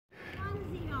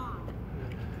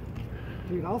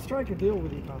Dude, I'll strike a deal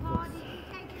with you about this.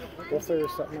 We'll figure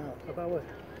something out. About what?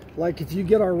 Like, if you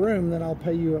get our room, then I'll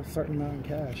pay you a certain amount in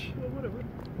cash. Well, whatever.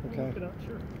 Okay. We'll out,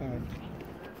 sure. All right.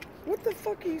 What the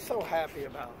fuck are you so happy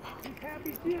about? I'm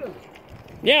happy too.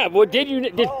 Yeah, well, did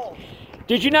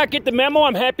you not get the memo?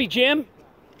 I'm happy, Jim.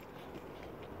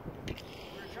 I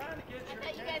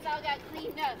thought you guys all got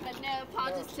cleaned up, but no,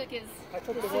 Paul just took his I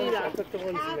took the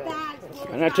ones.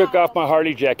 And I took off my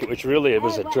Harley jacket, which really it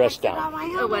was a dress down.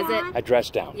 Oh, was it? A dress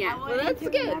down. Yeah. Well, that's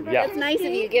good. Yeah. That's nice of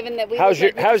you, given that we. How's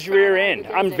your rear end?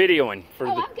 I'm videoing for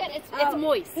Oh, the. I'm good. It's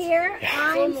moist. Here,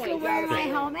 I'm still wearing my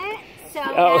helmet so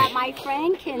that my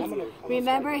friend can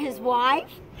remember his wife.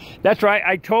 That's right.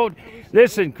 I told.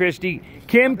 Listen, Christy.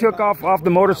 Kim took off the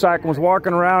motorcycle and was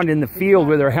walking around in the field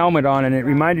with her helmet on, and it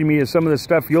reminded me of some of the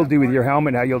stuff you'll do with your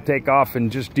helmet, how you'll take off and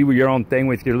just do your own thing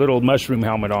with your little mushroom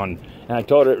helmet on. And I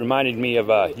told her it reminded me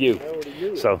of you.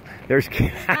 So there's Kim.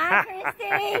 Hi,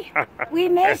 Christy. We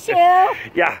miss you.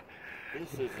 Yeah.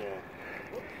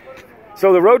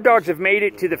 So the Road Dogs have made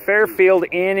it to the Fairfield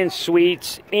Inn and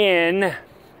Suites in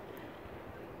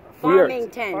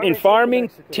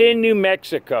Farmington, New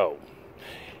Mexico.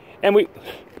 And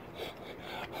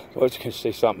I was going to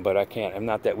say something, but I can't. I'm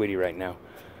not that witty right now.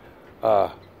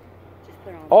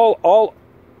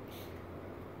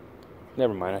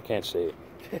 Never mind, I can't say it.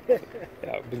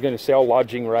 Yeah, I was going to say all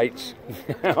lodging rights.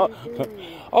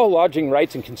 All lodging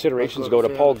rights and considerations go to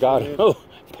Paul Gatto.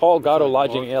 Paul Gatto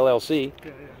Lodging LLC.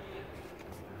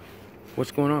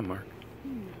 What's going on, Mark?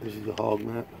 This is a hog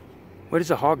map. What is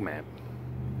a hog map?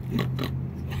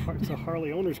 It's a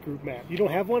Harley Owners Group map. You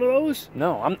don't have one of those?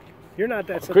 No, You're not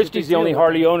that. Christy's the only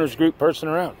Harley Owners Group person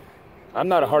around. I'm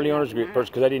not a Harley Owners Group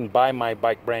person because I didn't buy my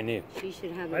bike brand new. She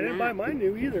should have a I didn't buy mine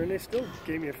new either, and they still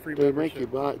gave me a free. They make you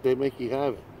buy. They make you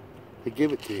have it. They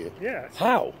give it to you. Yeah.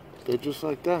 How? They're just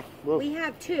like that. Look. We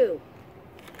have two,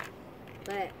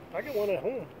 but I got one at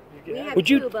home. Would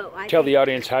you tell the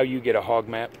audience how you get a hog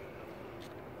map?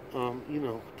 You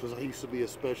know, because I used to be a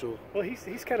special. Well,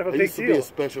 he's kind of a I big used to deal. be a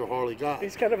special Harley guy.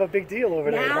 He's kind of a big deal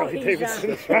over there, Harley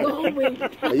Davidson.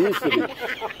 I used to be.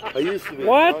 I used to be.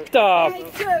 What the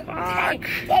fuck?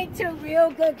 They took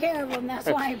real good care of him. That's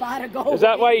why I bought a gold. Is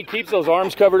that why he keeps those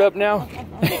arms covered up now?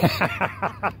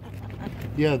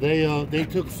 Yeah, they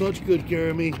took such good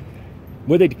care of me.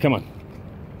 Would they? Come on.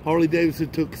 Harley Davidson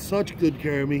took such good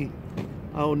care of me.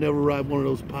 I will never ride one of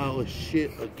those pile of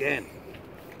shit again.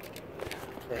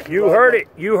 You heard it.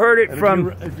 You heard it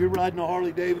from. If you're riding a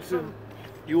Harley Davidson,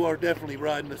 you are definitely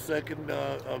riding a second,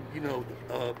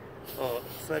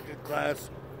 second class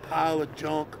pile of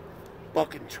junk,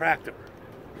 fucking tractor.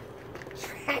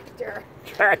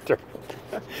 Tractor.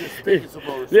 Just think it's a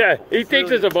motorcycle. Yeah, he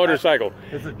thinks it's a motorcycle.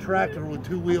 It's a tractor with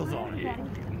two wheels on it.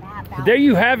 There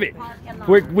you have it.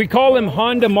 We call him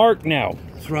Honda Mark now.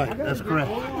 That's right. That's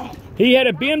correct. He had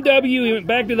a BMW. He went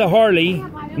back to the Harley.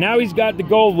 Now he's got the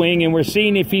Gold Wing, and we're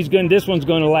seeing if this one's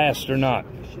going to last or not.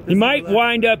 He might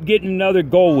wind up getting another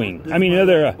Gold Wing. I mean,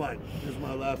 another. This is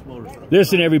my last motorcycle.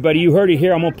 Listen, everybody, you heard it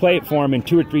here. I'm going to play it for him in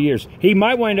 2 or 3 years. He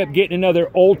might wind up getting another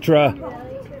Ultra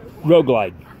Road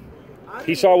Glide.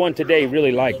 He saw one today,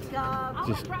 really liked.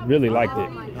 Just really liked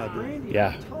it.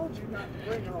 Yeah.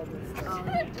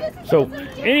 So,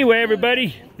 anyway,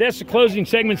 everybody, that's the closing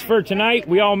segments for tonight.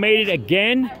 We all made it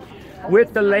again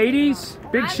with the ladies.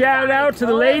 Big shout out to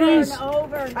the ladies.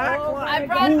 I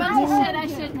brought a bunch of shit I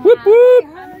shouldn't have. Whoop, whoop.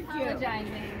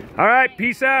 Apologizing. All right,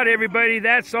 peace out, everybody.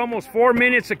 That's almost 4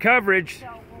 minutes of coverage.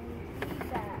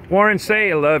 Warren,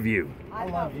 say I love you. I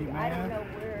love you, man.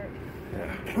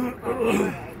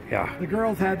 Yeah. The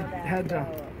girls had to.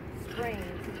 Springs.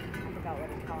 I forgot what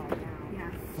it's called now. Yeah.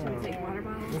 Should we take water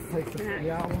bottles? Let's take the,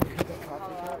 yeah, I want to put the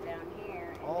Down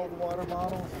here. all the water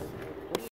bottles.